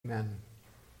Amen.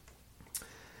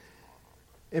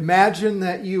 Imagine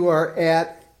that you are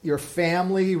at your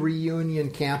family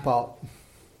reunion campout.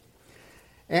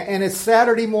 And it's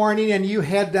Saturday morning and you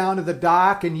head down to the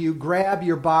dock and you grab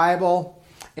your Bible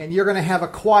and you're going to have a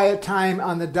quiet time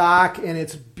on the dock and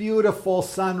it's beautiful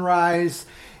sunrise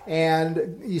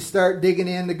and you start digging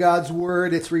into God's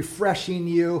Word. It's refreshing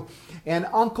you. And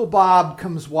Uncle Bob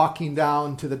comes walking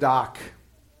down to the dock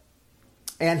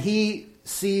and he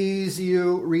sees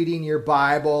you reading your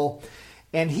Bible,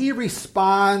 and he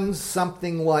responds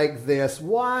something like this: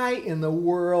 "Why in the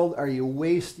world are you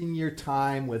wasting your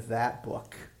time with that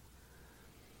book?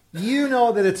 You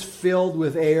know that it's filled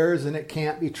with errors and it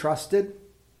can't be trusted.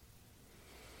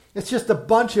 It's just a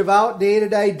bunch of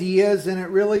outdated ideas and it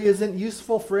really isn't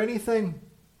useful for anything."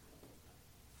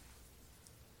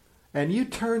 And you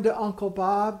turn to Uncle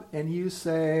Bob and you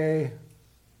say,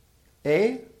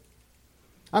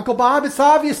 Uncle Bob, it's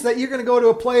obvious that you're going to go to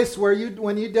a place where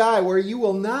when you die, where you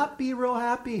will not be real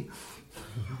happy.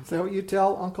 Is that what you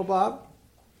tell Uncle Bob?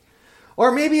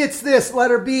 Or maybe it's this,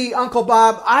 letter B: Uncle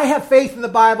Bob, I have faith in the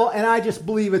Bible and I just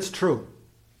believe it's true.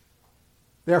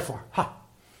 Therefore,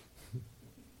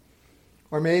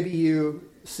 Or maybe you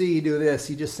do this,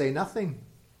 you just say nothing.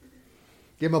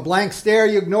 Give him a blank stare,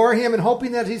 you ignore him, and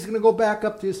hoping that he's going to go back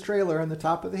up to his trailer on the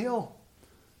top of the hill.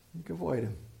 You can avoid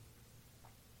him.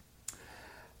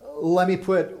 Let me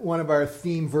put one of our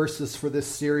theme verses for this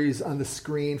series on the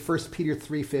screen. 1 Peter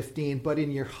 3:15. But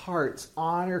in your hearts,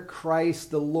 honor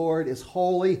Christ the Lord as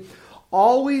holy,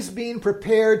 always being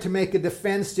prepared to make a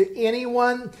defense to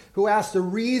anyone who asks a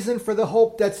reason for the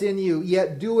hope that's in you,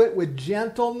 yet do it with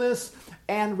gentleness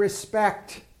and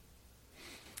respect.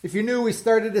 If you're new, we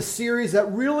started a series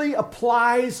that really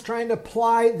trying to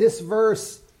apply this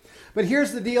verse. But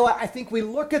here's the deal. I think we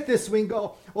look at this, we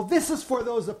go, well, this is for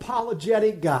those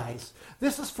apologetic guys.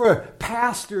 This is for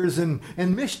pastors and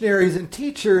missionaries and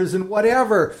teachers and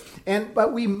whatever.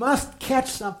 But we must catch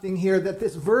something here, that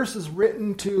this verse is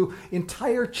written to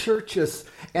entire churches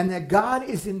and that God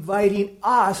is inviting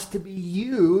us to be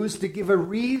used to give a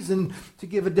reason, to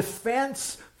give a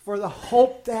defense for the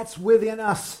hope that's within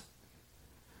us.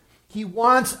 He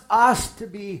wants us to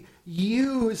be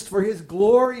used for His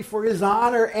glory, for His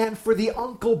honor, and for the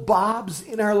Uncle Bobs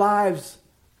in our lives.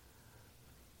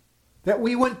 That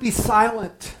we wouldn't be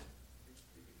silent.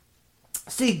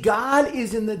 See, God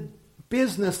is in the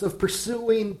business of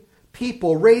pursuing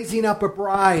people, raising up a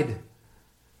bride.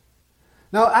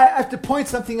 Now, I have to point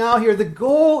something out here. The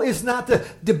goal is not to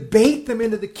debate them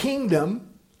into the kingdom.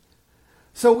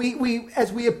 So we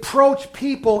as we approach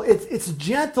people, it's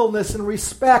gentleness and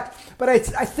respect. But I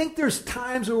think there's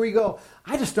times where we go,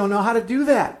 I just don't know how to do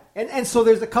that. And so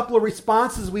there's a couple of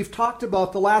responses we've talked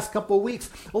about the last couple of weeks.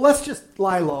 Well, let's just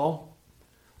lie low.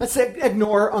 Let's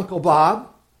ignore Uncle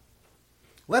Bob.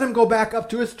 Let him go back up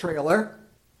to his trailer.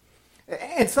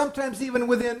 And sometimes even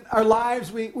within our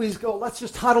lives, we go, let's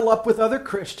just huddle up with other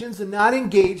Christians and not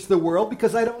engage the world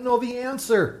because I don't know the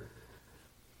answer.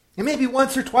 And maybe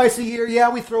once or twice a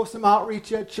year, we throw some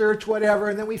outreach at church, whatever,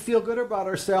 and then we feel good about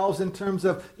ourselves in terms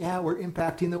of, we're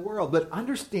impacting the world. But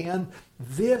understand,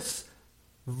 this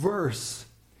verse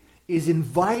is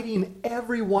inviting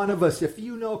every one of us. If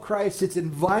you know Christ, it's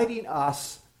inviting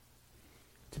us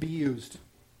to be used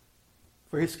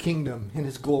for His kingdom and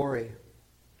His glory.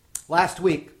 Last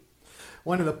week,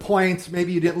 one of the points,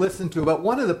 maybe you didn't listen to, but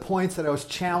one of the points that I was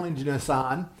challenging us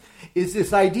on is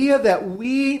this idea that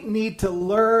we need to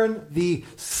learn the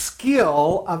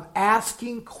skill of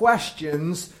asking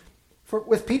questions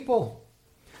with people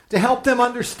to help them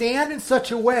understand in such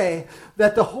a way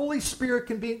that the Holy Spirit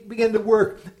can begin to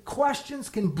work. Questions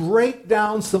can break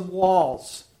down some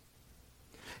walls.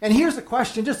 And here's a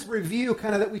question, just to review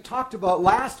kind of that we talked about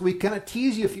last week, kind of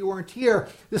tease you if you weren't here,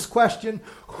 this question: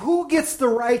 who gets the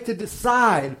right to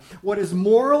decide what is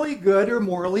morally good or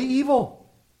morally evil?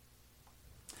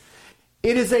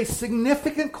 It is a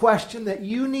significant question that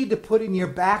you need to put in your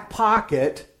back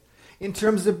pocket in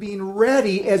terms of being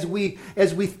ready as we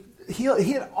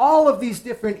hit all of these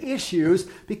different issues,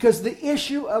 because the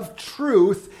issue of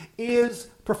truth is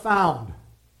profound.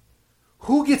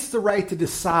 Who gets the right to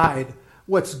decide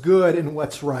what's good and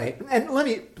what's right? And let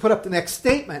me put up the next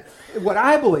statement. What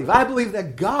I believe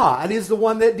that God is the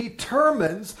one that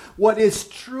determines what is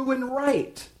true and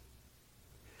right.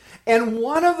 And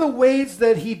one of the ways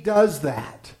that He does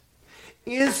that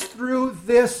is through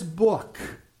this book.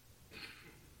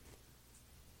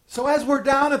 So as we're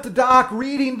down at the dock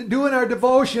reading, doing our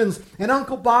devotions, and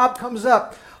Uncle Bob comes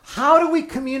up, how do we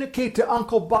communicate to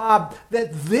Uncle Bob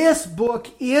that this book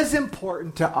is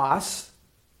important to us,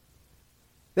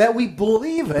 that we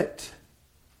believe it,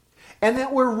 and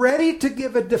that we're ready to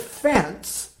give a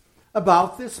defense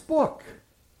about this book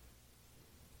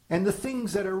and the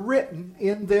things that are written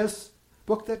in this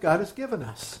book that God has given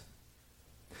us.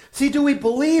 See, do we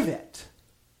believe it?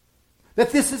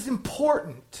 That this is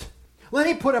important? Let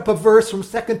me put up a verse from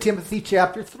 2 Timothy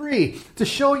chapter 3 to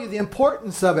show you the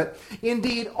importance of it.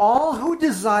 Indeed, all who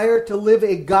desire to live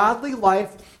a godly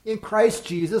life in Christ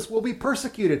Jesus will be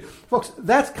persecuted. Folks,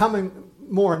 that's coming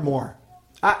more and more.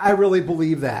 I really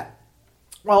believe that.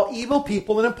 While evil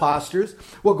people and impostors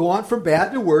will go on from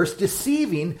bad to worse,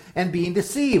 deceiving and being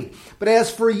deceived. But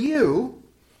as for you,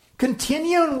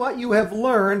 continue in what you have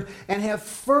learned and have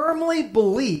firmly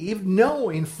believed,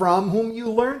 knowing from whom you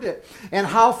learned it, and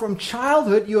how from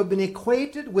childhood you have been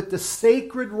acquainted with the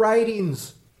sacred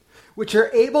writings, which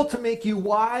are able to make you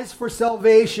wise for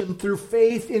salvation through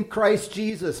faith in Christ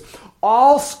Jesus.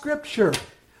 All Scripture,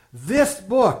 this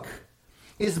book,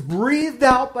 is breathed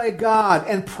out by God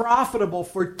and profitable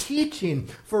for teaching,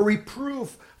 for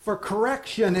reproof, for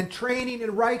correction and training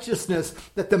in righteousness,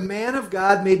 that the man of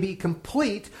God may be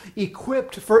complete,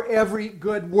 equipped for every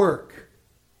good work.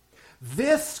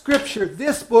 This Scripture,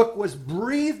 this book, was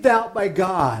breathed out by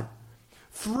God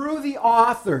through the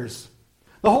authors.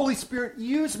 The Holy Spirit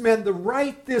used men to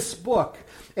write this book,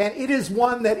 and it is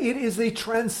one that it is a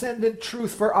transcendent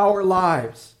truth for our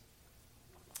lives.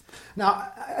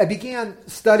 Now, I began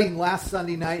studying last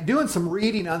Sunday night, doing some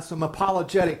reading on some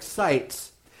apologetic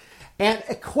sites, and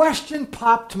a question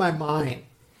popped to my mind.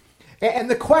 And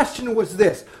the question was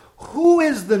this: who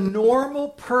is the normal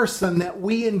person that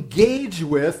we engage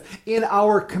with in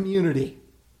our community?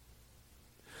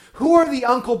 Who are the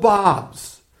Uncle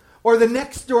Bobs or the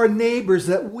next door neighbors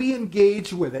that we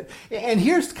engage with it? And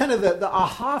here's kind of the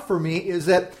aha for me, is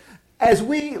that as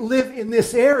we live in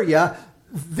this area,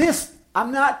 this,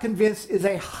 I'm not convinced, is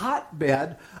a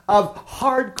hotbed of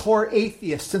hardcore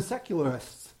atheists and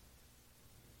secularists.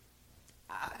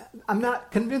 I'm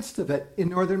not convinced of it in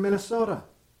northern Minnesota.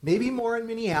 Maybe more in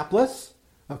Minneapolis,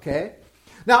 okay?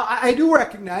 Now, I do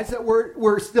recognize that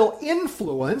we're still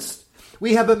influenced.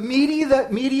 We have a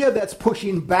media that's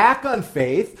pushing back on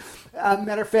faith.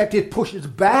 Matter of fact, it pushes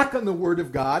back on the Word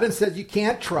of God and says you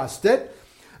can't trust it.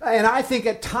 And I think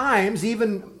at times,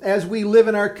 even as we live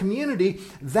in our community,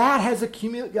 that has a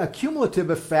cumulative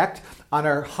effect on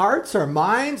our hearts, our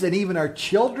minds, and even our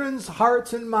children's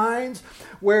hearts and minds,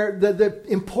 where the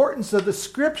importance of the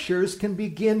Scriptures can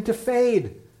begin to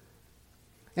fade.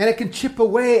 And it can chip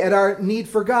away at our need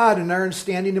for God and our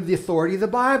understanding of the authority of the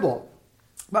Bible.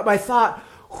 But my thought,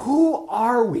 who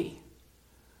are we?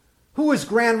 Who is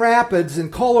Grand Rapids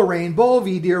and Coleraine,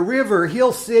 Belvidere, River,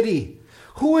 Hill City?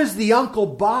 Who is the Uncle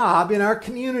Bob in our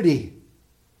community?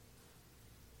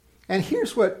 And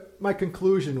here's what my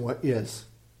conclusion is.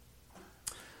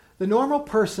 The normal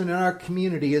person in our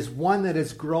community is one that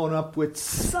has grown up with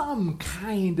some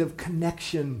kind of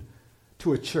connection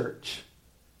to a church.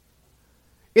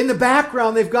 In the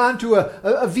background, they've gone to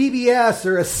a VBS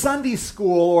or a Sunday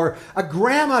school, or a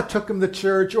grandma took them to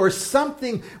church, or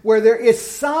something where there is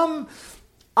some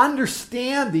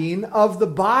understanding of the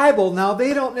Bible. Now,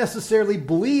 they don't necessarily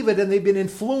believe it, and they've been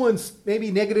influenced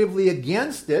maybe negatively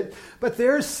against it, but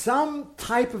there's some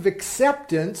type of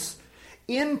acceptance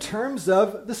in terms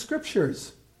of the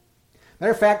Scriptures.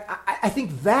 Matter of fact, I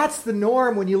think that's the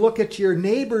norm when you look at your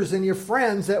neighbors and your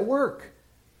friends at work.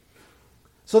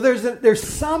 So there's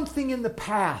something in the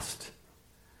past,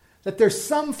 that there's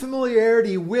some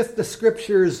familiarity with the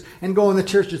Scriptures and going to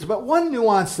churches. But one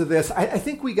nuance to this, I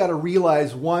think we got to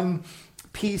realize one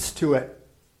piece to it.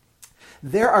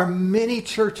 There are many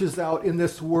churches out in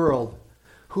this world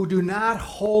who do not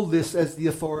hold this as the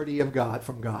authority of God,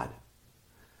 from God.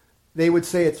 They would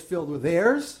say it's filled with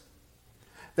errors,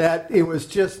 that it was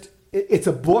just, it's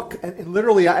a book. And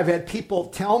literally, I've had people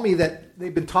tell me that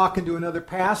they've been talking to another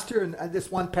pastor, and this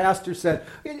one pastor said,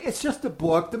 it's just a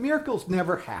book. The miracles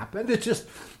never happened.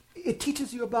 It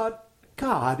teaches you about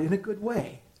God in a good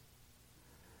way.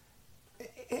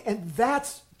 And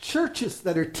that's churches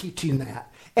that are teaching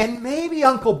that. And maybe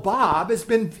Uncle Bob has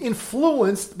been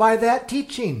influenced by that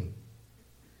teaching.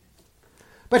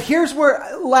 But here's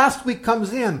where last week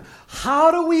comes in.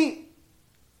 How do we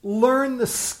learn the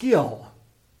skill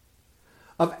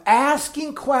of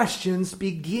asking questions,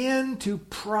 begin to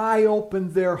pry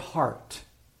open their heart,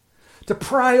 to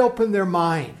pry open their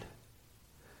mind,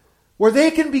 where they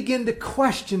can begin to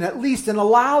question at least and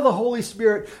allow the Holy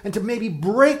Spirit and to maybe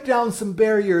break down some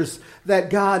barriers that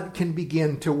God can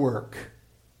begin to work?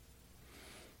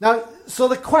 Now, so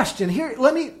the question here,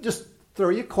 let me just throw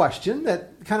you a question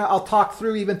that kind of I'll talk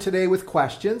through even today with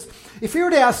questions. If you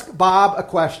were to ask Bob a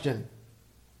question,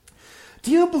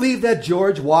 Do you believe that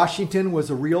George Washington was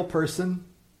a real person?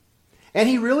 And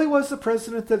he really was the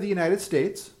President of the United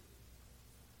States?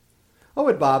 What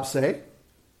would Bob say?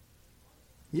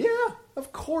 Yeah,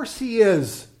 of course he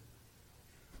is.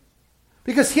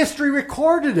 Because history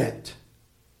recorded it.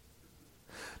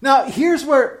 Now, here's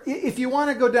where, if you want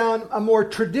to go down a more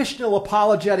traditional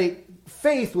apologetic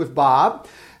faith with Bob,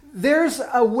 there's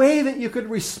a way that you could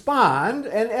respond,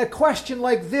 and a question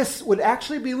like this would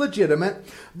actually be legitimate.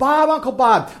 Bob, Uncle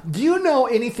Bob, do you know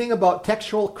anything about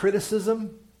textual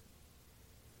criticism?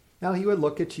 Now, he would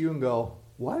look at you and go,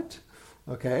 what?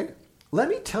 Okay, let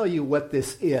me tell you what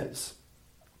this is.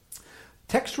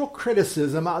 Textual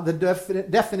criticism, the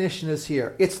definition is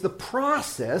here. It's the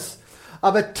process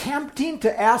of attempting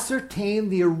to ascertain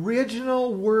the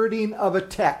original wording of a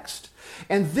text.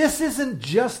 And this isn't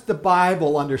just the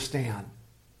Bible, understand.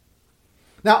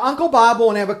 Now, Uncle Bob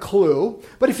won't have a clue,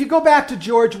 but if you go back to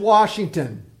George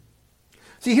Washington,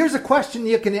 see, here's a question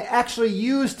you can actually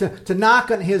use to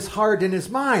knock on his heart and his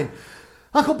mind.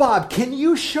 Uncle Bob, can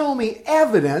you show me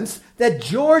evidence that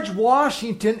George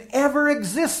Washington ever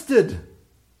existed?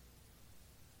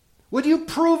 Would you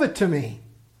prove it to me?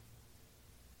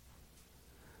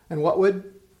 And what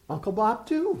would Uncle Bob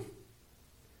do?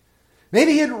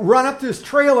 Maybe he'd run up to his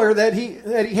trailer that he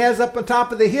has up on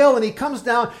top of the hill, and he comes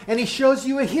down and he shows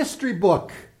you a history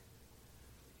book.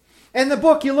 And the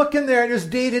book, you look in there, and it's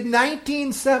dated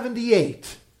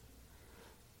 1978.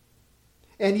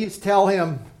 And you tell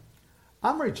him,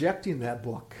 I'm rejecting that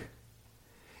book.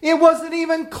 It wasn't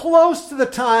even close to the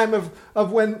time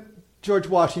of when George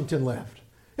Washington lived.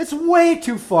 It's way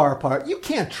too far apart. You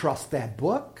can't trust that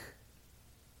book.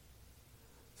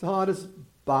 So how does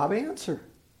Bob answer?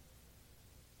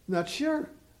 Not sure.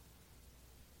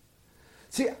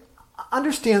 See,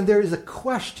 understand there is a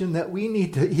question that we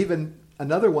need to, even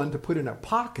another one to put in our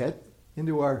pocket,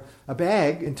 into a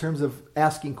bag in terms of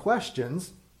asking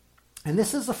questions. And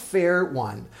this is a fair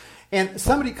one. And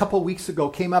somebody a couple of weeks ago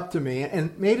came up to me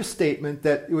and made a statement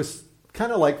that it was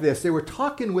kind of like this. They were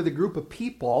talking with a group of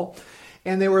people,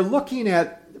 and they were looking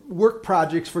at work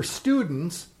projects for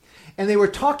students, and they were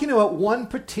talking about one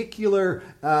particular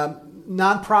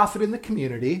nonprofit in the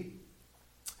community.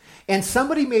 And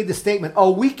somebody made the statement,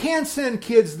 oh, we can't send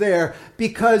kids there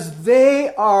because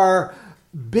they are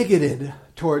bigoted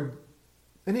toward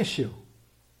an issue.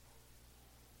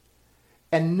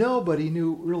 And nobody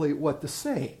knew really what to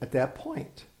say at that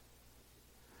point.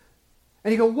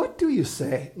 And you go, what do you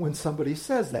say when somebody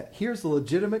says that? Here's a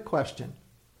legitimate question.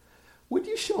 Would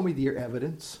you show me your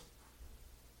evidence?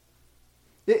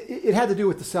 It had to do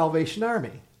with the Salvation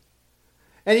Army.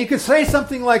 And you could say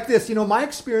something like this, my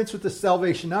experience with the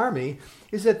Salvation Army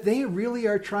is that they really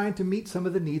are trying to meet some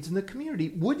of the needs in the community.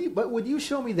 Would you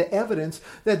show me the evidence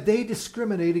that they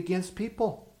discriminate against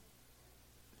people?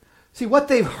 See, what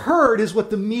they've heard is what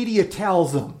the media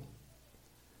tells them.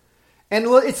 And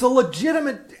it's a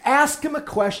legitimate, ask them a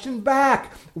question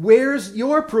back. Where's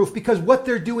your proof? Because what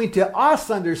they're doing to us,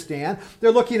 understand,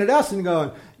 they're looking at us and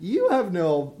going, you have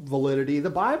no validity. The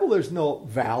Bible, there's no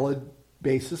valid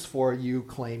basis for you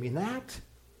claiming that.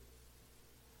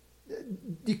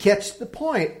 You catch the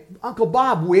point. Uncle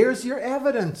Bob, where's your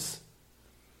evidence?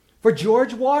 For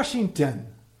George Washington.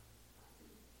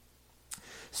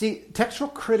 See, textual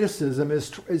criticism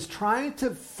is trying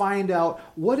to find out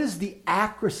what is the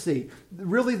accuracy,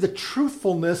 really the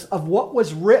truthfulness of what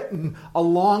was written a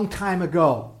long time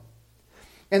ago.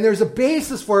 And there's a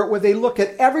basis for it where they look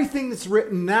at everything that's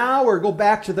written now or go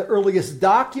back to the earliest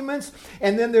documents.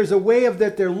 And then there's a way of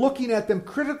that they're looking at them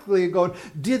critically and going,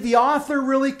 did the author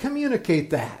really communicate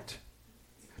that?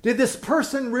 Did this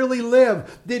person really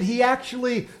live? Did he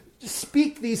actually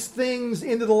speak these things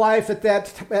into the life at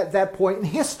that point in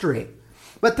history?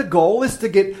 But the goal is to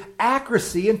get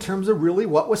accuracy in terms of really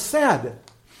what was said.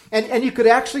 And you could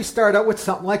actually start out with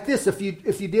something like this if you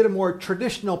did a more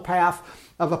traditional path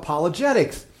of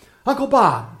apologetics. Uncle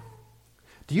Bob,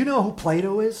 do you know who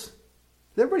Plato is?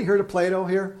 Has everybody heard of Plato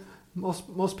here?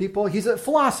 Most people. He's a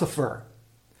philosopher.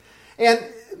 And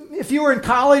if you were in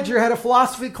college or had a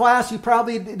philosophy class, you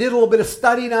probably did a little bit of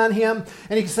studying on him.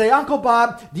 And you can say, Uncle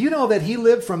Bob, do you know that he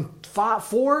lived from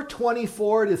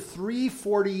 424 to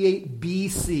 348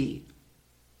 BC,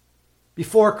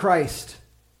 before Christ?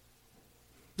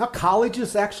 Now,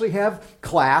 colleges actually have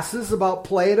classes about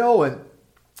Plato,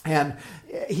 and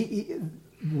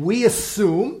we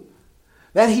assume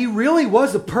that he really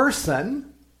was a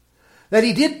person, that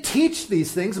he did teach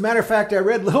these things. As a matter of fact, I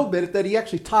read a little bit that he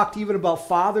actually talked even about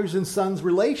fathers and sons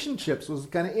relationships. It was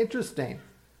kind of interesting.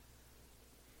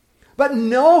 But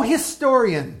no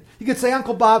historian You could say,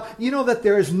 Uncle Bob, you know that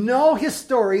there is no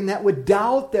historian that would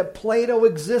doubt that Plato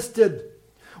existed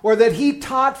or that he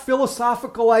taught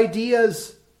philosophical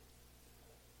ideas.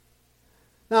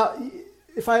 Now,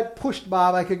 if I pushed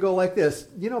Bob, I could go like this.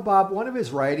 You know, Bob, one of his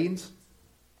writings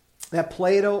that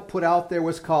Plato put out there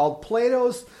was called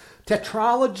Plato's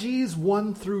Tetralogies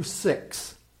 1 through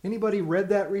 6. Anybody read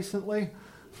that recently?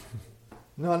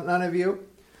 No, none of you?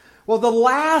 Well, the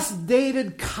last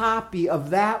dated copy of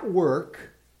that work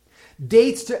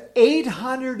dates to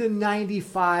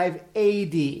 895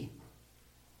 AD.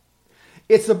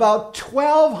 It's about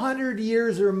 1,200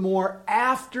 years or more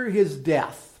after his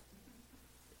death.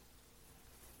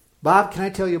 Bob, can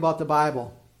I tell you about the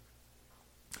Bible?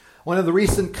 One of the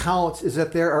recent counts is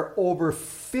that there are over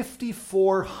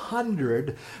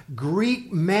 5,400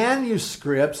 Greek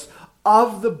manuscripts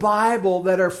of the Bible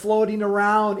that are floating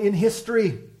around in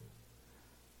history.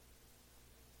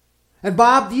 And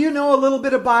Bob, do you know a little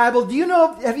bit of Bible?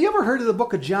 Have you ever heard of the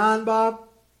book of John, Bob?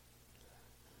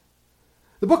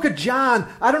 The book of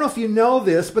John, I don't know if you know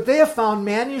this, but they have found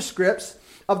manuscripts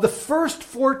of the first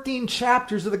 14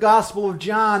 chapters of the Gospel of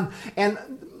John and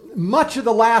much of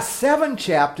the last 7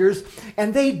 chapters,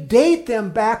 and they date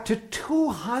them back to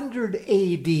 200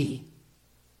 AD.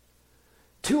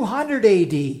 200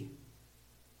 AD.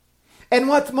 And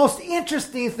what's the most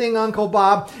interesting thing, Uncle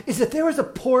Bob, is that there was a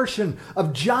portion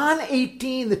of John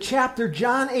 18, the chapter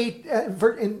John 8,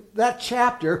 in that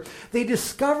chapter, they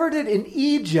discovered it in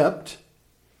Egypt,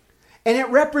 and it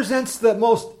represents the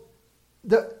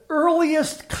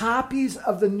earliest copies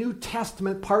of the New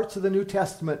Testament, parts of the New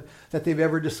Testament that they've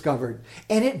ever discovered.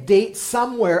 And it dates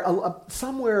somewhere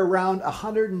around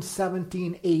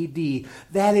 117 AD.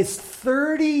 That is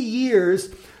 30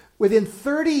 years. Within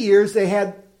 30 years, they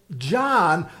had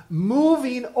John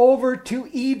moving over to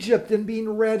Egypt and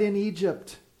being read in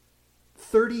Egypt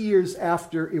 30 years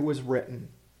after it was written.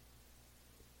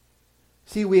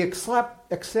 See, we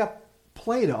accept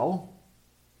Plato,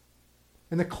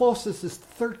 and the closest is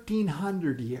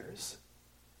 1,300 years.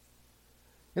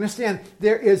 Understand,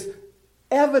 there is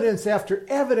evidence after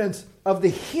evidence of the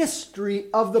history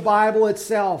of the Bible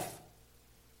itself.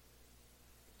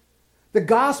 The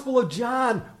Gospel of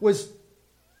John was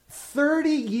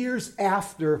 30 years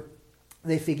after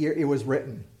they figure it was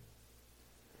written.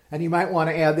 And you might want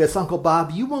to add this, Uncle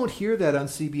Bob, you won't hear that on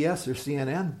CBS or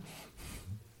CNN.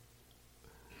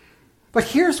 But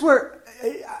here's where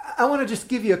I want to just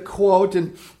give you a quote,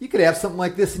 and you could have something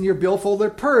like this in your billfold or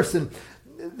purse. And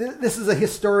this is a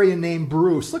historian named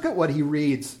Bruce. Look at what he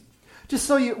reads. Just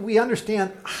so we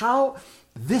understand how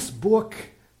this book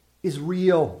is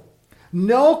real.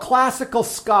 No classical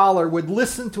scholar would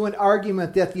listen to an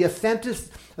argument that the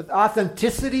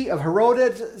authenticity of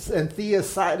Herodotus and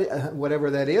Thucydides, whatever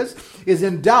that is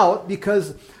in doubt,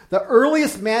 because the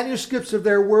earliest manuscripts of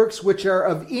their works which are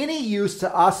of any use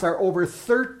to us are over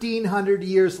 1,300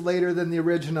 years later than the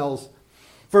originals.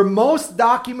 For most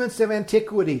documents of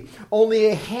antiquity, only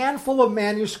a handful of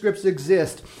manuscripts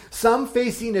exist, some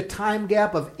facing a time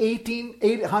gap of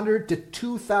 800 to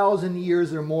 2,000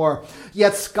 years or more.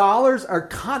 Yet scholars are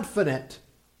confident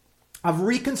of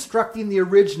reconstructing the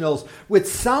originals with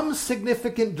some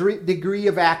significant degree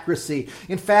of accuracy.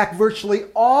 In fact, virtually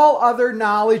all other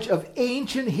knowledge of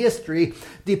ancient history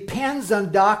depends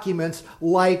on documents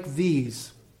like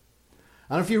these.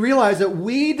 I don't know if you realize that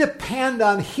we depend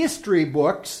on history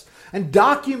books and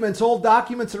documents, old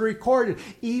documents that are recorded,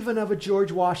 even of a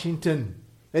George Washington,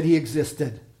 that he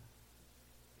existed.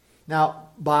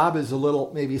 Now, Bob is a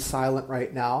little maybe silent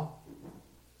right now.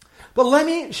 But let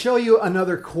me show you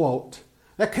another quote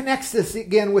that connects this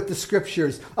again with the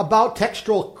scriptures about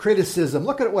textual criticism.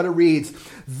 Look at what it reads.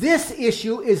 This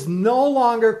issue is no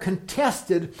longer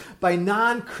contested by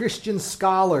non-Christian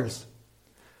scholars.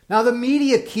 Now, the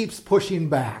media keeps pushing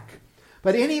back.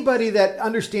 But anybody that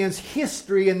understands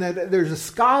history and that there's a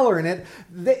scholar in it,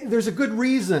 there's a good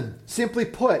reason. Simply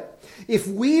put, if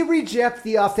we reject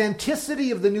the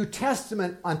authenticity of the New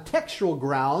Testament on textual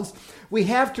grounds, we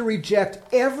have to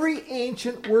reject every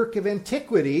ancient work of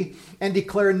antiquity and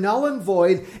declare null and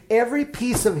void every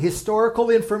piece of historical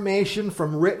information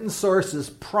from written sources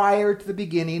prior to the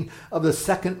beginning of the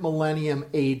second millennium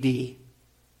AD.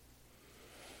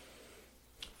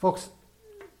 Folks,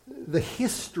 the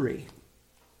history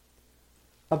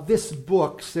of this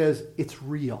book says it's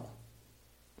real.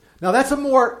 Now, that's a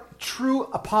more true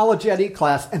apologetic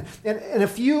class. And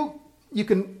if you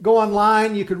can go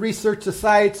online, you can research the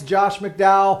sites, Josh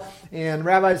McDowell and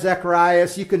Rabbi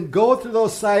Zacharias. You can go through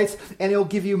those sites, and it'll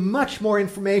give you much more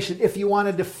information if you want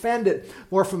to defend it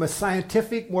more from a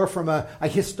scientific, more from a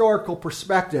historical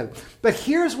perspective. But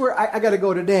here's where I got to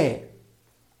go today.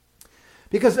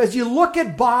 Because as you look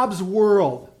at Bob's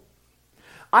world,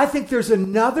 I think there's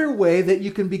another way that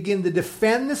you can begin to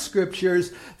defend the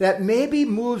Scriptures that maybe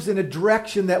moves in a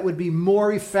direction that would be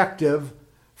more effective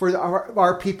for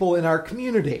our people in our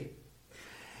community.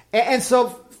 And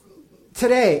so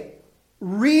today,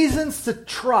 reasons to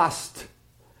trust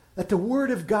that the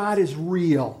Word of God is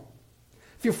real.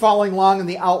 If you're following along in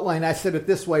the outline, I said it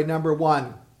this way. Number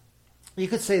one, you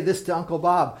could say this to Uncle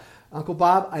Bob. Uncle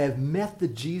Bob, I have met the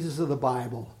Jesus of the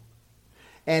Bible,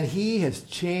 and he has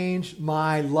changed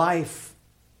my life.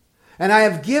 And I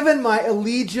have given my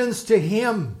allegiance to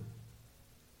him.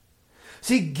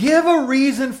 See, give a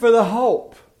reason for the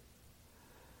hope.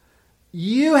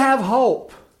 You have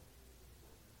hope.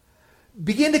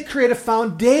 Begin to create a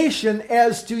foundation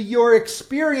as to your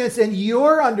experience, and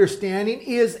your understanding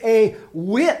is a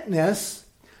witness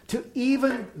to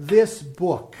even this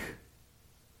book.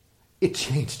 It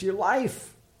changed your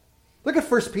life. Look at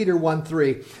 1 Peter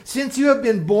 1:3. Since you have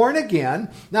been born again,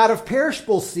 not of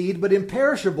perishable seed, but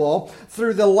imperishable,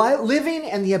 through the living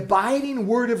and the abiding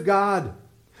Word of God.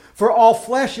 For all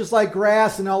flesh is like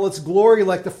grass, and all its glory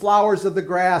like the flowers of the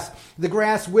grass. The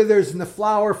grass withers and the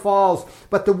flower falls,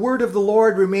 but the word of the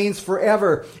Lord remains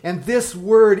forever. And this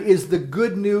word is the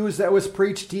good news that was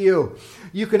preached to you.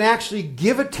 You can actually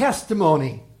give a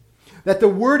testimony that the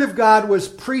Word of God was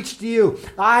preached to you.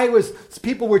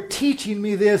 People were teaching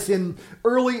me this in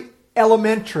early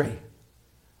elementary.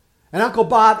 And Uncle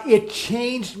Bob, it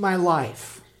changed my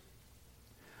life.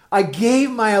 I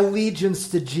gave my allegiance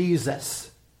to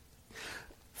Jesus.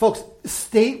 Folks,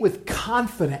 state with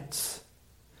confidence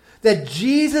that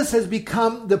Jesus has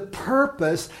become the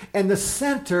purpose and the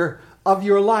center of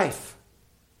your life.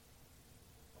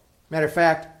 Matter of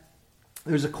fact,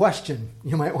 there's a question,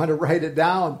 you might want to write it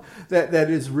down,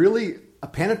 that is really a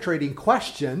penetrating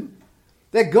question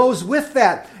that goes with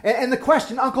that. And the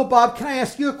question, Uncle Bob, can I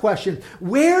ask you a question?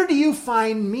 Where do you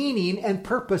find meaning and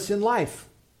purpose in life?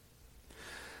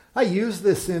 I use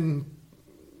this in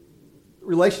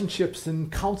relationships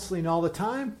and counseling all the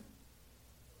time.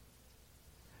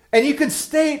 And you can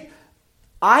state,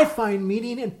 I find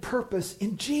meaning and purpose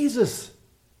in Jesus.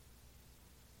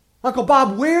 Uncle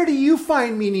Bob, where do you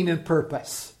find meaning and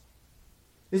purpose?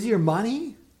 Is it your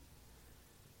money?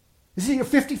 Is it your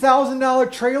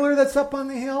 $50,000 trailer that's up on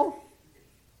the hill?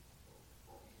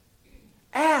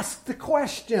 Ask the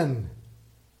question.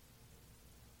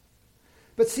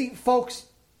 But see, folks,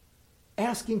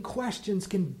 asking questions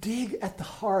can dig at the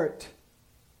heart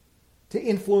to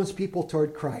influence people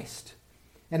toward Christ.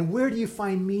 And where do you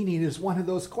find meaning is one of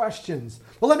those questions.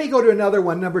 Well, let me go to another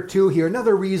one, number 2 here.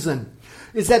 Another reason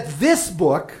is that this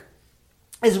book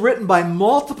is written by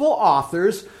multiple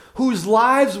authors whose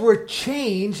lives were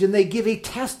changed, and they give a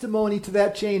testimony to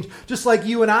that change. Just like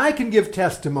you and I can give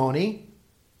testimony.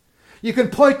 You can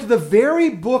point to the very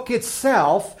book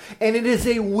itself, and it is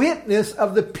a witness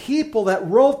of the people that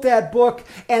wrote that book,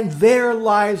 and their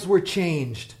lives were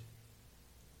changed.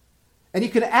 And you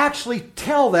can actually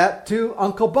tell that to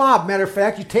Uncle Bob. Matter of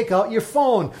fact, you take out your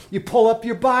phone, you pull up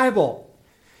your Bible,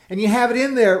 and you have it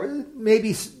in there,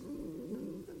 maybe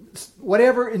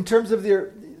whatever in terms of their,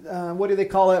 what do they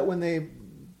call it when they,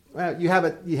 you have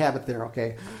it there,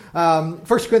 okay. 1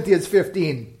 Corinthians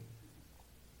 15.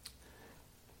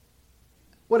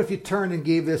 What if you turned and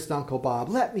gave this to Uncle Bob?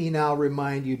 Let me now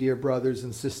remind you, dear brothers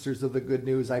and sisters, of the good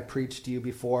news I preached to you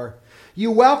before.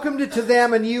 You welcomed it to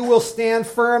them, and you will stand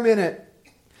firm in it.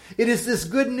 It is this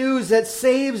good news that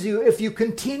saves you if you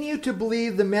continue to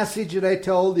believe the message that I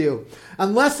told you.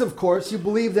 Unless, of course, you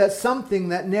believe that something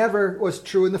that never was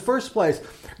true in the first place.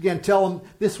 Again, tell them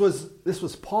this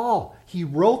was Paul. He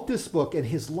wrote this book, and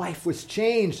his life was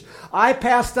changed. I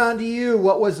passed on to you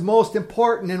what was most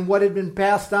important and what had been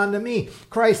passed on to me.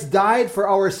 Christ died for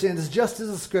our sins, just as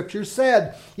the Scriptures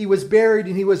said. He was buried,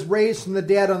 and he was raised from the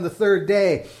dead on the 3rd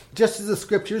day. Just as the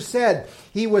Scriptures said,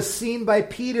 he was seen by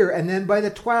Peter and then by the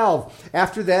 12.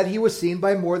 After that, he was seen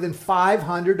by more than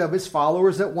 500 of his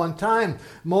followers at one time,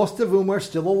 most of whom are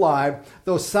still alive,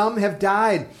 though some have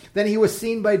died. Then he was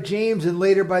seen by James and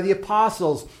later by the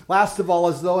apostles. Last of all,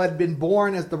 as though I had been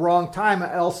born at the wrong time,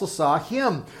 I also saw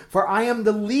him. For I am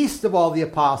the least of all the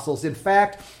apostles. In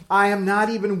fact, I am not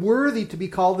even worthy to be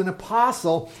called an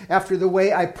apostle after the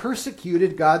way I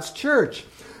persecuted God's church.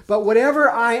 But whatever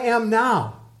I am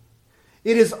now,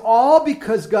 it is all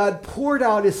because God poured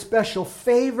out his special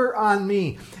favor on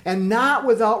me, and not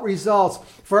without results,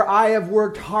 for I have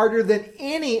worked harder than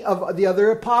any of the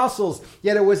other apostles.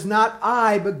 Yet it was not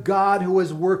I, but God who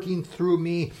was working through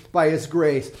me by his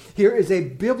grace. Here is a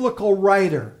biblical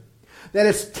writer that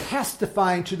is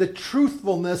testifying to the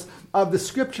truthfulness of the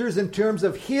Scriptures in terms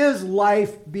of his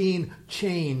life being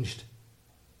changed.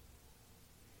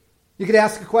 You could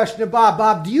ask a question to Bob.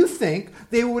 Bob, do you think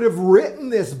they would have written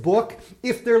this book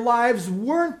if their lives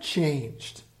weren't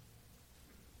changed?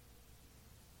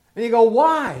 And you go,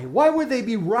 why? Why would they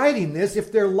be writing this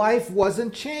if their life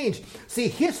wasn't changed? See,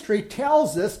 history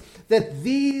tells us that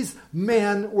these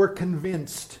men were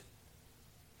convinced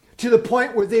to the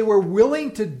point where they were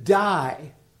willing to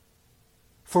die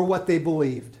for what they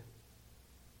believed.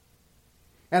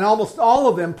 And almost all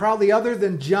of them, probably other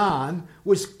than John,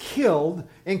 was killed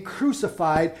and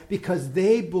crucified because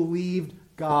they believed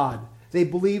God. They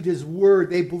believed his word.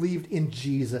 They believed in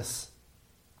Jesus.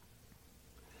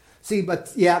 See,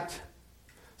 but yet,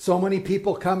 so many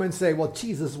people come and say, well,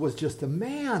 Jesus was just a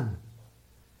man.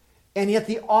 And yet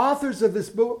the authors of this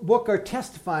book are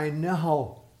testifying,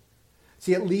 no.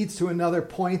 See, it leads to another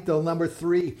point, though, number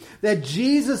 3, that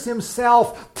Jesus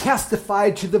himself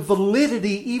testified to the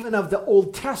validity even of the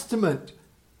Old Testament.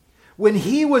 When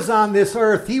he was on this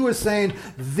earth, he was saying,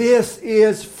 this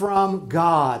is from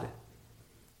God.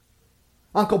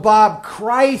 Uncle Bob,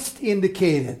 Christ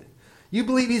indicated. You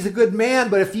believe he's a good man,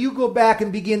 but if you go back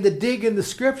and begin to dig in the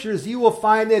Scriptures, you will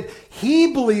find that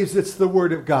he believes it's the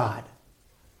Word of God.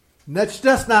 And that's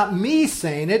just not me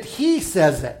saying it, he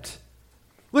says it.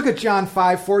 Look at John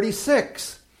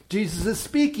 5:46. Jesus is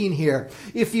speaking here.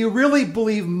 If you really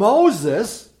believe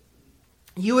Moses,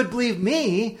 you would believe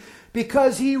me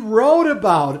because he wrote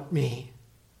about me.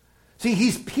 See,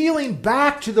 he's peeling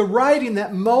back to the writing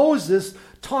that Moses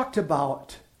talked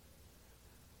about.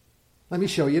 Let me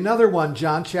show you another one,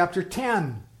 John chapter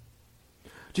 10.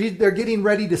 They're getting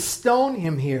ready to stone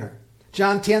him here.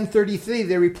 John 10:33,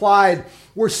 they replied,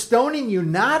 we're stoning you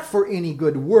not for any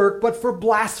good work, but for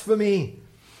blasphemy.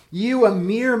 You, a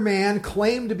mere man,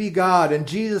 claim to be God. And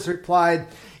Jesus replied,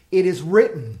 it is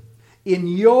written in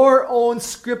your own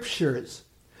Scriptures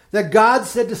that God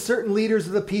said to certain leaders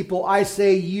of the people, I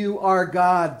say you are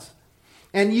gods.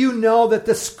 And you know that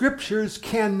the Scriptures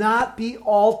cannot be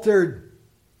altered.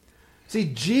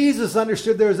 See, Jesus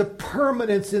understood there is a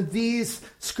permanence in these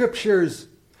Scriptures.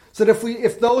 So that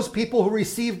if those people who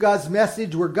receive God's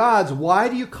message were gods, why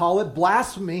do you call it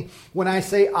blasphemy when I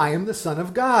say I am the Son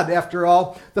of God? After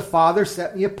all, the Father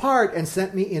set me apart and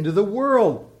sent me into the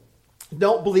world.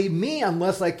 Don't believe me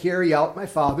unless I carry out my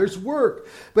Father's work.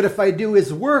 But if I do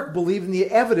his work, believe in the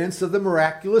evidence of the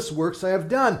miraculous works I have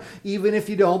done. Even if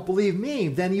you don't believe me,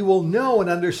 then you will know and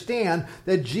understand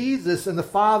that Jesus and the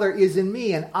Father is in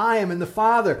me and I am in the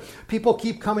Father. People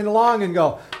keep coming along and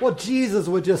go, well, Jesus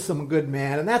was just some good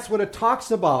man. And that's what it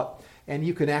talks about. And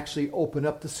you can actually open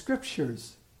up the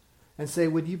Scriptures and say,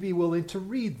 would you be willing to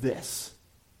read this?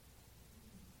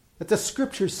 That the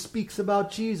Scripture speaks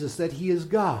about Jesus, that he is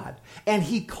God. And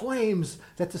he claims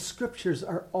that the Scriptures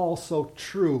are also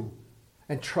true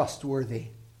and trustworthy.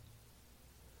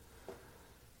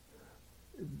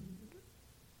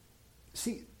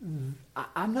 See,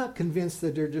 I'm not convinced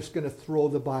that they're just going to throw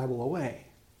the Bible away.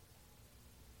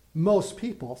 Most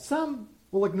people, some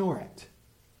will ignore it.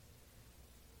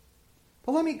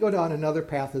 But let me go down another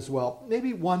path as well.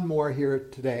 Maybe one more here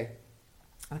today.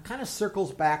 And it kind of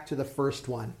circles back to the first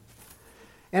one.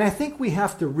 And I think we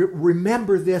have to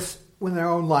remember this in our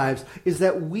own lives, is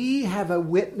that we have a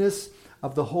witness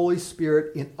of the Holy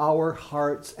Spirit in our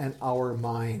hearts and our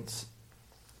minds.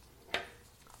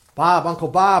 Bob, Uncle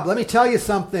Bob, let me tell you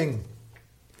something.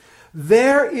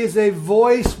 There is a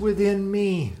voice within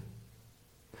me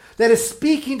that is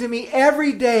speaking to me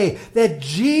every day that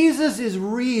Jesus is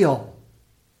real.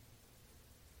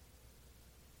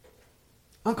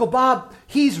 Uncle Bob,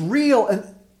 he's real,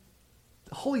 and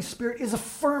the Holy Spirit is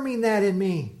affirming that in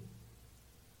me.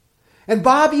 And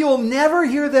Bob, you'll never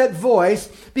hear that voice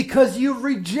because you've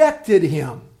rejected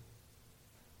him.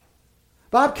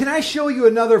 Bob, can I show you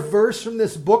another verse from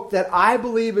this book that I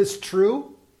believe is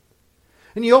true?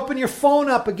 And you open your phone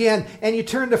up again and you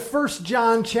turn to 1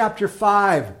 John chapter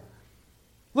 5.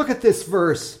 Look at this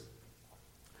verse.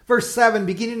 Verse 7,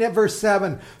 beginning at verse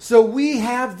 7. So we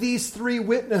have these three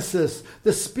witnesses,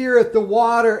 the Spirit, the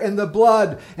water, and the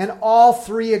blood, and all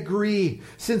three agree.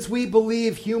 Since we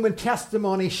believe human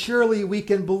testimony, surely we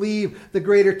can believe the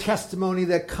greater testimony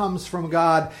that comes from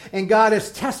God. And God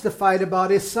has testified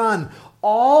about his Son.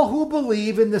 All who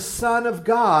believe in the Son of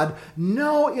God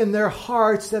know in their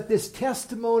hearts that this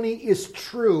testimony is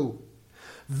true.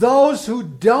 Those who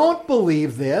don't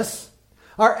believe this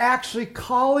are actually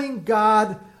calling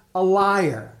God a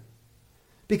liar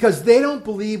because they don't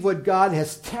believe what God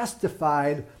has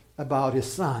testified about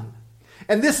his Son.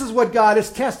 And this is what God has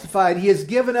testified. He has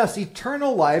given us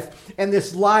eternal life, and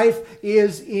this life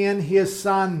is in His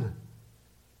Son.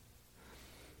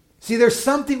 See, there's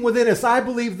something within us. I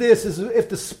believe this is if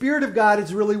the Spirit of God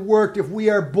has really worked, if we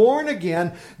are born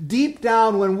again, deep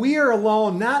down when we are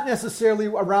alone, not necessarily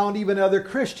around even other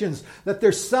Christians, that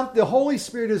there's something, the Holy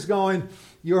Spirit is going,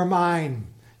 you're mine.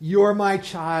 You're my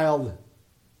child.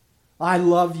 I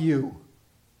love you.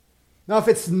 Now, if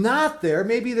it's not there,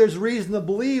 maybe there's reason to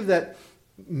believe that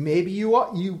maybe you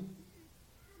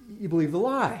believe the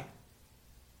lie.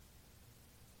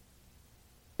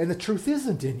 And the truth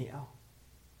isn't in you.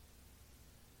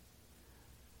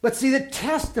 But see, that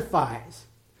testifies.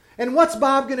 And what's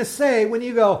Bob going to say when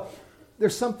you go,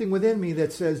 there's something within me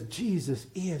that says Jesus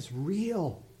is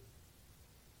real?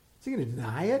 Is he going to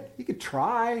deny it? He could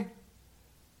try. It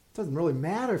doesn't really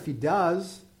matter if he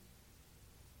does.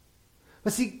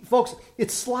 But see, folks,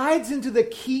 it slides into the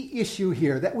key issue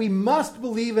here that we must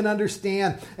believe and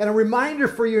understand. And a reminder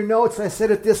for your notes, I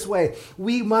said it this way.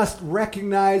 We must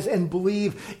recognize and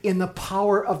believe in the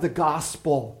power of the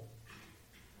gospel.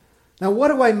 Now, what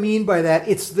do I mean by that?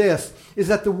 It's this, is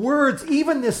that the words,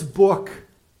 even this book,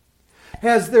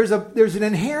 there's an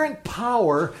inherent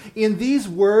power in these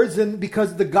words, and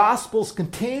because the gospel's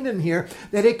contained in here,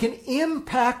 that it can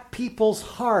impact people's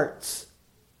hearts.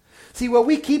 See, what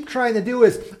we keep trying to do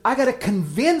is, I got to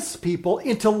convince people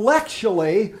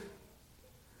intellectually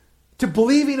to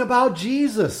believing about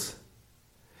Jesus.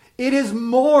 It is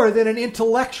more than an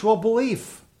intellectual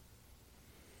belief.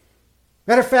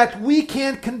 Matter of fact, we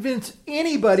can't convince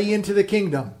anybody into the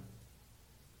kingdom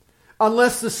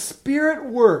unless the Spirit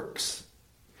works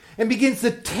and begins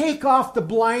to take off the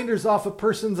blinders off a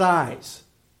person's eyes.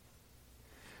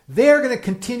 They're going to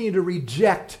continue to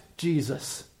reject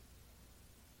Jesus.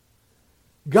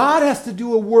 God has to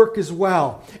do a work as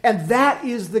well, and that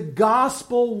is the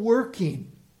gospel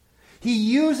working. He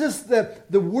uses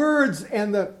the words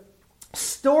and the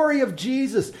story of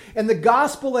Jesus and the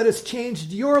gospel that has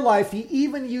changed your life. He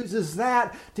even uses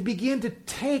that to begin to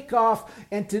take off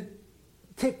and to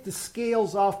take the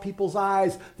scales off people's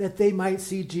eyes that they might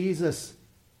see Jesus.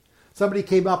 Somebody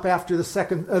came up after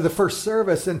the first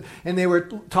service, and they were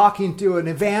talking to an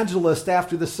evangelist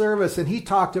after the service, and he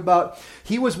talked about,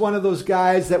 he was one of those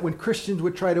guys that when Christians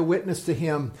would try to witness to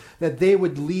him, that they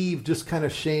would leave just kind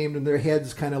of shamed and their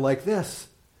heads kind of like this.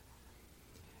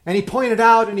 And he pointed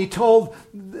out and he told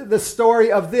the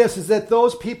story of this, is that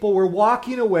those people were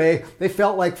walking away, they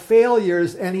felt like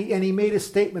failures, and he made a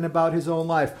statement about his own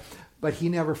life, but he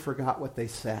never forgot what they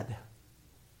said.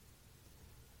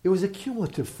 It was a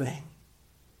cumulative thing.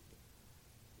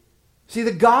 See,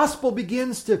 the gospel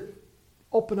begins to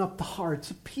open up the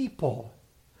hearts of people.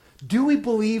 Do we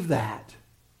believe that?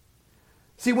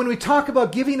 See, when we talk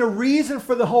about giving a reason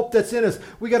for the hope that's in us,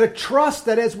 we got to trust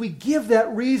that as we give that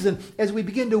reason, as we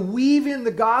begin to weave in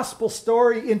the gospel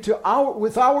story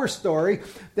with our story,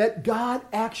 that God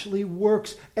actually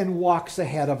works and walks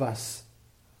ahead of us.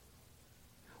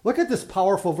 Look at this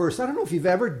powerful verse. I don't know if you've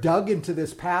ever dug into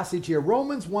this passage here.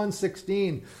 Romans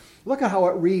 1:16. Look at how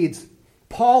it reads.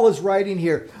 Paul is writing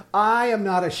here, I am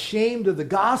not ashamed of the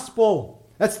gospel.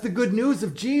 That's the good news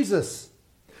of Jesus.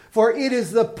 For it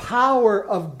is the power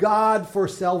of God for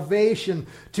salvation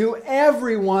to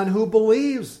everyone who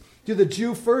believes, to the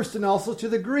Jew first and also to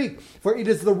the Greek. For it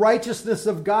is the righteousness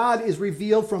of God is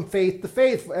revealed from faith to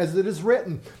faith, as it is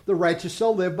written, the righteous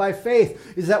shall live by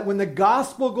faith. Is that when the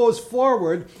gospel goes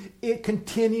forward, it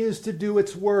continues to do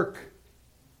its work.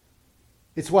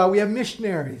 It's why we have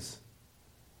missionaries,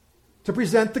 to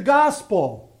present the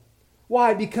gospel.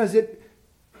 Why? Because it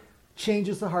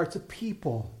changes the hearts of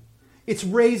people. It's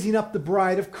raising up the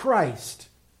bride of Christ.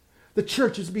 The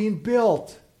church is being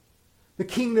built. The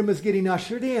kingdom is getting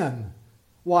ushered in.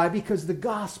 Why? Because the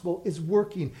gospel is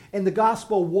working, and the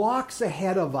gospel walks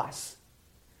ahead of us.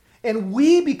 And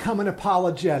we become an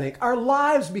apologetic. Our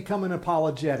lives become an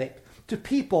apologetic to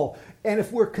people. And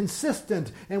if we're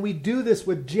consistent and we do this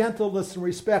with gentleness and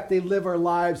respect, they live our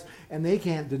lives, and they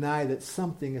can't deny that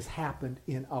something has happened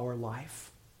in our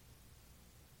life.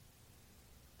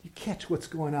 You catch what's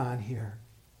going on here?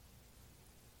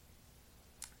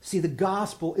 See, the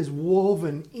gospel is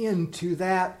woven into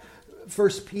that 1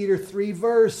 Peter 3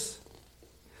 verse.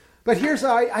 But here's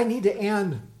how I need to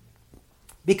end.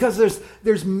 Because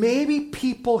there's maybe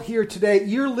people here today,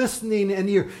 you're listening and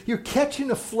you're catching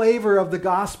a flavor of the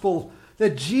gospel,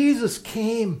 that Jesus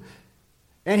came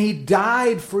and he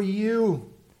died for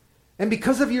you. And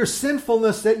because of your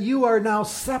sinfulness, that you are now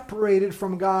separated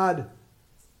from God.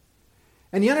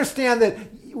 And you understand that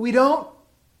we don't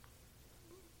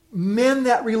mend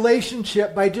that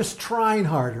relationship by just trying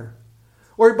harder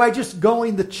or by just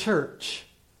going to church,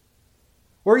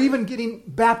 or even getting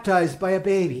baptized by a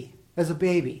baby, as a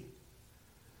baby.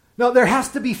 No, there has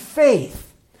to be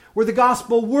faith where the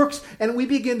gospel works and we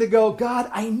begin to go, God,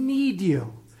 I need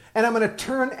you. And I'm going to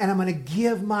turn and I'm going to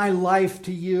give my life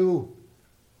to you.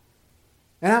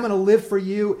 And I'm going to live for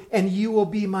you, and you will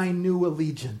be my new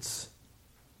allegiance.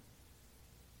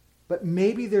 But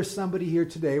maybe there's somebody here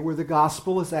today where the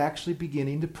gospel is actually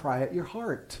beginning to pry at your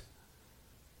heart.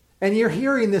 And you're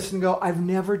hearing this and go, I've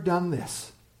never done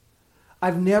this.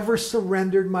 I've never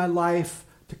surrendered my life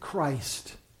to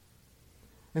Christ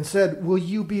and said, will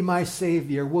you be my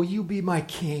Savior? Will you be my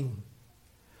King?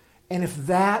 And if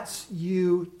that's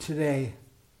you today,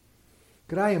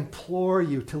 could I implore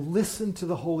you to listen to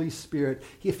the Holy Spirit?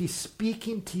 If He's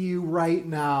speaking to you right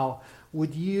now,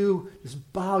 would you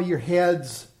just bow your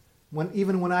heads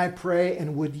even when I pray,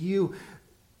 and would you,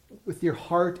 with your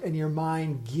heart and your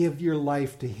mind, give your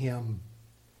life to Him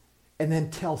and then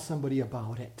tell somebody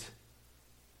about it?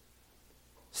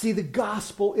 See, the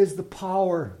gospel is the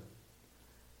power.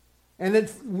 And then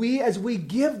as we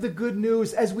give the good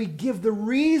news, as we give the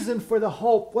reason for the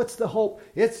hope, what's the hope?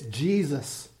 It's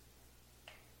Jesus.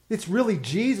 It's really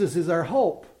Jesus is our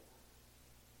hope.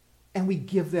 And we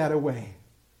give that away.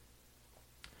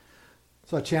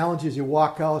 So I challenge you as you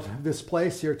walk out of this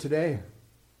place here today,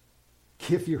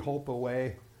 give your hope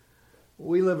away.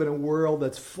 We live in a world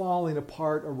that's falling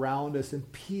apart around us, and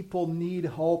people need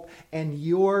hope, and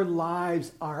your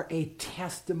lives are a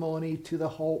testimony to the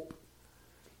hope.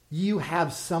 You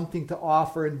have something to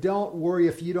offer, and don't worry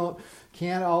if you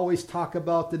can't always talk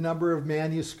about the number of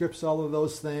manuscripts, all of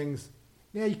those things.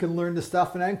 Yeah, you can learn the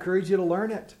stuff, and I encourage you to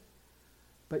learn it.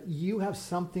 But you have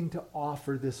something to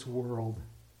offer this world,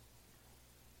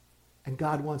 and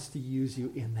God wants to use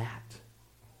you in that.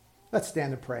 Let's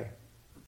stand and pray.